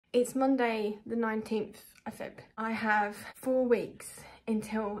It's Monday the 19th of Feb. I have 4 weeks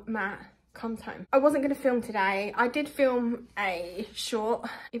until Matt comes home. I wasn't going to film today. I did film a short.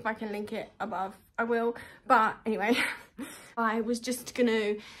 If I can link it above, I will. But anyway, I was just going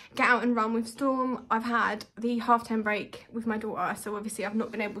to get out and run with Storm. I've had the half-term break with my daughter, so obviously I've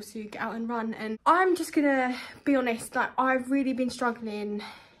not been able to get out and run. And I'm just going to be honest, like, I've really been struggling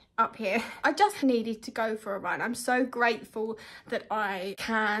up here. I just needed to go for a run. I'm so grateful that I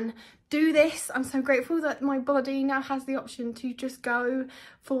can do this. I'm so grateful that my body now has the option to just go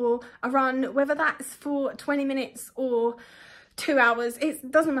for a run, whether that's for 20 minutes or 2 hours. It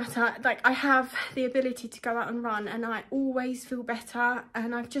doesn't matter. Like, I have the ability to go out and run, and I always feel better.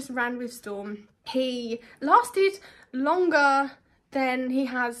 And I've just ran with Storm. He lasted longer than he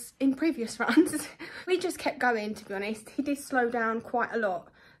has in previous runs. We just kept going, to be honest. He did slow down quite a lot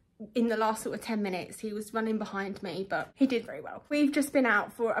in the last sort of 10 minutes. He was running behind me, but he did very well. We've just been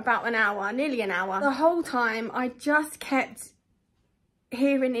out for about an hour, nearly an hour. The whole time I just kept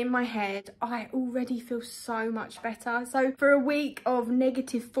hearing in my head, I already feel so much better. So for a week of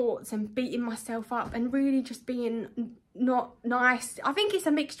negative thoughts and beating myself up and really just being not nice, I think it's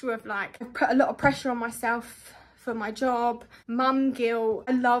a mixture of, like, I've put a lot of pressure on myself for my job, mum guilt.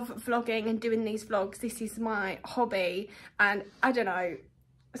 I love vlogging and doing these vlogs. This is my hobby, and I don't know,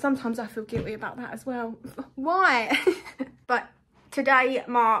 sometimes I feel guilty about that as well. Why? But today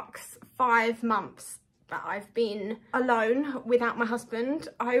marks 5 months that I've been alone without my husband.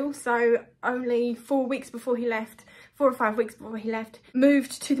 I also, only 4 weeks before he left, 4 or 5 weeks before he left,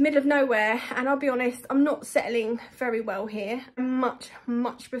 moved to the middle of nowhere. And I'll be honest, I'm not settling very well here. I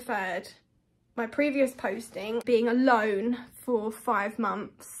much preferred my previous posting, being alone for 5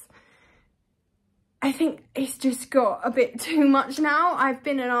 months. I think it's just got a bit too much now. I've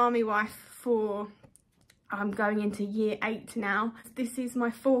been an army wife for, I'm going into year 8 now. This is my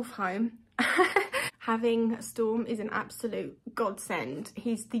 4th home. Having Storm is an absolute godsend.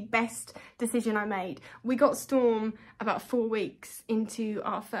 He's the best decision I made. We got Storm about 4 weeks into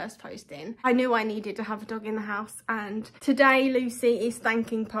our first posting. I knew I needed to have a dog in the house, and today Lucy is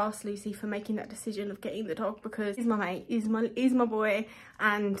thanking past Lucy for making that decision of getting the dog, because he's my mate, he's my boy,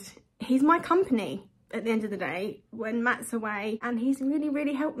 and he's my company at the end of the day when Matt's away, and he's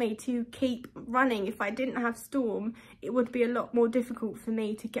really helped me to keep running. If I didn't have Storm, it would be a lot more difficult for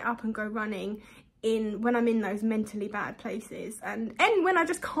me to get up and go running when I'm in those mentally bad places, and when I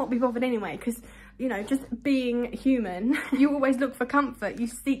just can't be bothered anyway, because, you know, just being human, you always look for comfort, you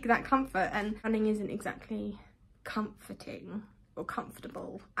seek that comfort, and running isn't exactly comforting or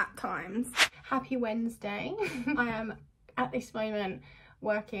comfortable at times. Happy Wednesday. I am at this moment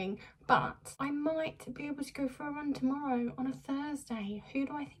working, but I might be able to go for a run tomorrow on a Thursday. Who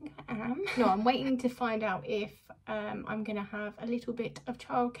do I think I am? No, I'm waiting to find out if I'm gonna have a little bit of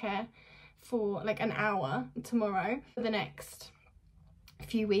childcare for like an hour tomorrow for the next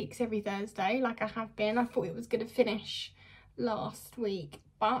few weeks, every Thursday, like I have been. I thought it was gonna finish last week,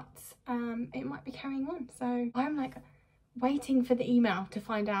 but it might be carrying on. So I'm like waiting for the email to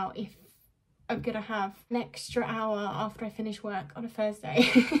find out if I'm gonna have an extra hour after I finish work on a Thursday.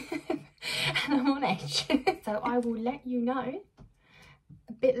 And I'm on edge. So I will let you know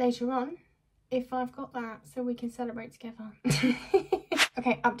a bit later on if I've got that, so we can celebrate together.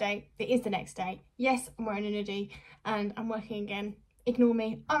 Okay, update. It is the next day. Yes, I'm wearing a hoodie and I'm working again. Ignore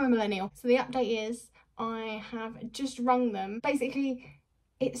me, I'm a millennial. So the update is I have just rung them. Basically,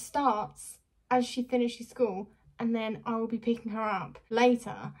 it starts as she finishes school, and then I will be picking her up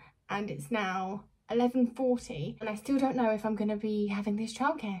later, and it's now 11:40 and I still don't know if I'm going to be having this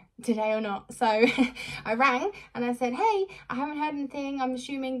childcare today or not. So I rang and I said, hey, I haven't heard anything. I'm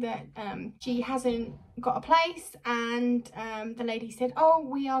assuming that she hasn't got a place, and the lady said, oh,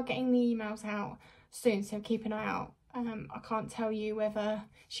 we are getting the emails out soon, so keep an eye out. I can't tell you whether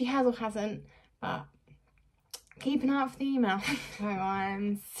she has or hasn't, but keep an eye out for the email. So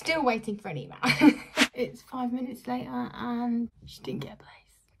I'm still waiting for an email. It's 5 minutes later and she didn't get a place.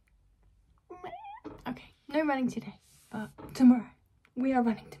 Okay, no running today, but tomorrow. We are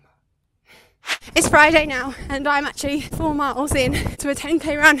running tomorrow. It's Friday now, and I'm actually 4 miles in to a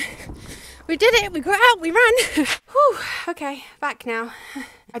 10k run. We did it, we got out, we ran. Whew, okay, back now.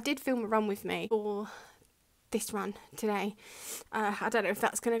 I did film a run with me for this run today. I don't know if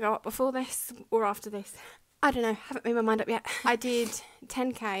that's going to go up before this or after this. I don't know, haven't made my mind up yet. I did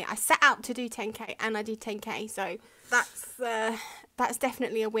 10k, I set out to do 10k and I did 10k, so that's that's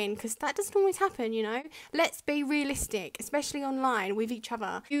definitely a win, because that doesn't always happen, you know. Let's be realistic, especially online with each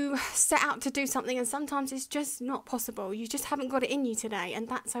other. You set out to do something and sometimes it's just not possible. You just haven't got it in you today, and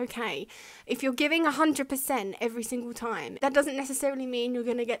that's okay. If you're giving 100% every single time, that doesn't necessarily mean you're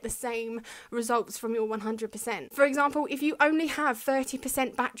going to get the same results from your 100%. For example, if you only have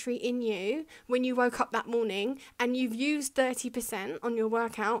 30% battery in you when you woke up that morning and you've used 30% on your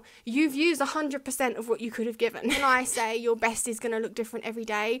workout, you've used 100% of what you could have given. When I say your best is going to look different every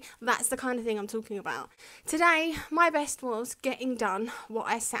day, that's the kind of thing I'm talking about. Today, my best was getting done what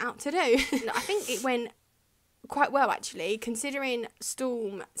I set out to do. I think it went quite well, actually, considering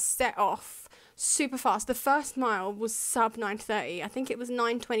Storm set off super fast. The first mile was sub 9:30. I think it was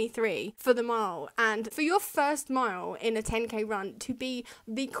 9:23 for the mile. And for your first mile in a 10k run to be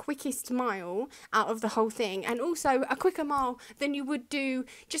the quickest mile out of the whole thing, and also a quicker mile than you would do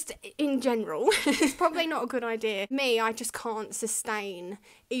just in general, it's probably not a good idea. Me, I just can't sustain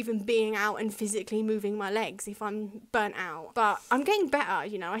even being out and physically moving my legs if I'm burnt out. But I'm getting better,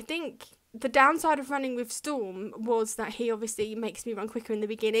 you know. I think the downside of running with Storm was that he obviously makes me run quicker in the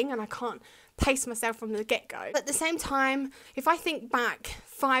beginning and I can't pace myself from the get-go. But at the same time, if I think back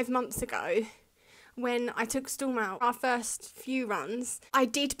 5 months ago when I took Storm out, our first few runs, I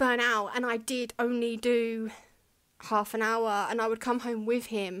did burn out and I did only do half an hour, and I would come home with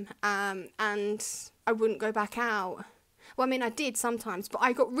him and I wouldn't go back out. Well, I mean, I did sometimes, but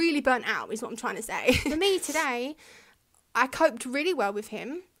I got really burnt out is what I'm trying to say. For me today, I coped really well with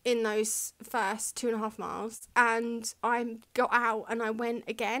him in those first 2.5 miles, and I got out and I went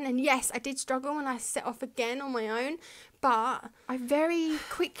again, and yes, I did struggle and I set off again on my own, but I very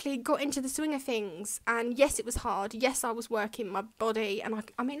quickly got into the swing of things. And yes, it was hard. Yes, I was working my body, and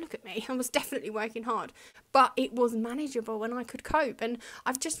I mean, look at me, I was definitely working hard, but it was manageable and I could cope. And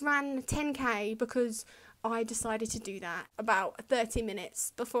I've just ran 10k because I decided to do that about 30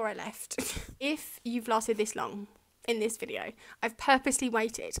 minutes before I left. If you've lasted this long in this video, I've purposely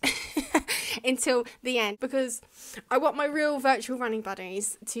waited until the end because I want my real virtual running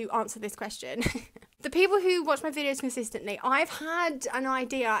buddies to answer this question. The people who watch my videos consistently, I've had an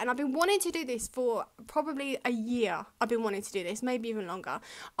idea, and I've been wanting to do this for probably a year. I've been wanting to do this, maybe even longer.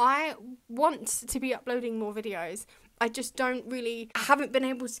 I want to be uploading more videos. I just haven't been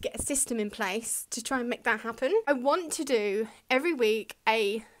able to get a system in place to try and make that happen. I want to do every week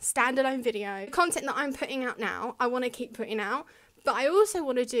a standalone video. The content that I'm putting out now, I want to keep putting out, but I also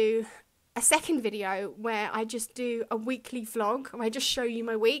want to do a second video where I just do a weekly vlog, where I just show you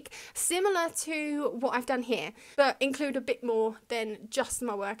my week, similar to what I've done here, but include a bit more than just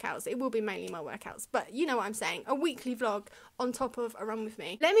my workouts. It will be mainly my workouts, but you know what I'm saying, a weekly vlog on top of a run with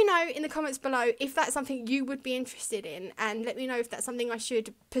me. Let me know in the comments below if that's something you would be interested in, and let me know if that's something I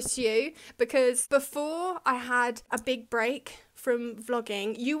should pursue, because before I had a big break from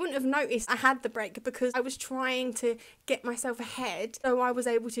vlogging, you wouldn't have noticed I had the break because I was trying to get myself ahead so I was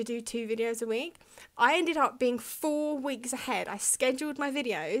able to do 2 videos a week. I ended up being 4 weeks ahead. I scheduled my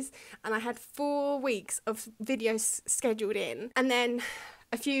videos and I had 4 weeks of videos scheduled in, and then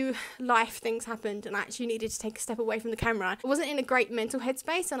a few life things happened and I actually needed to take a step away from the camera. I wasn't in a great mental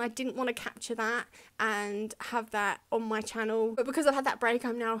headspace and I didn't want to capture that and have that on my channel. But because I've had that break,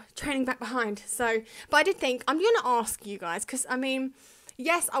 I'm now training back behind. So, but I did think I'm going to ask you guys, because I mean,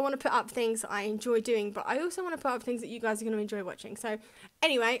 yes, I want to put up things that I enjoy doing, but I also want to put up things that you guys are going to enjoy watching. So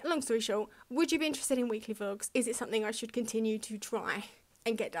anyway, long story short, would you be interested in weekly vlogs? Is it something I should continue to try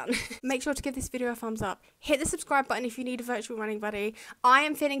and get done? Make sure to give this video a thumbs up. Hit the subscribe button if you need a virtual running buddy. I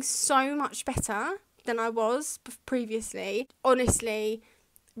am feeling so much better than I was previously. Honestly,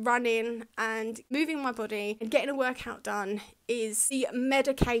 running and moving my body and getting a workout done is the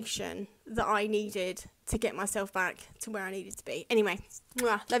medication that I needed to get myself back to where I needed to be. Anyway,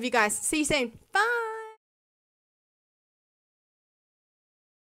 love you guys. See you soon. Bye.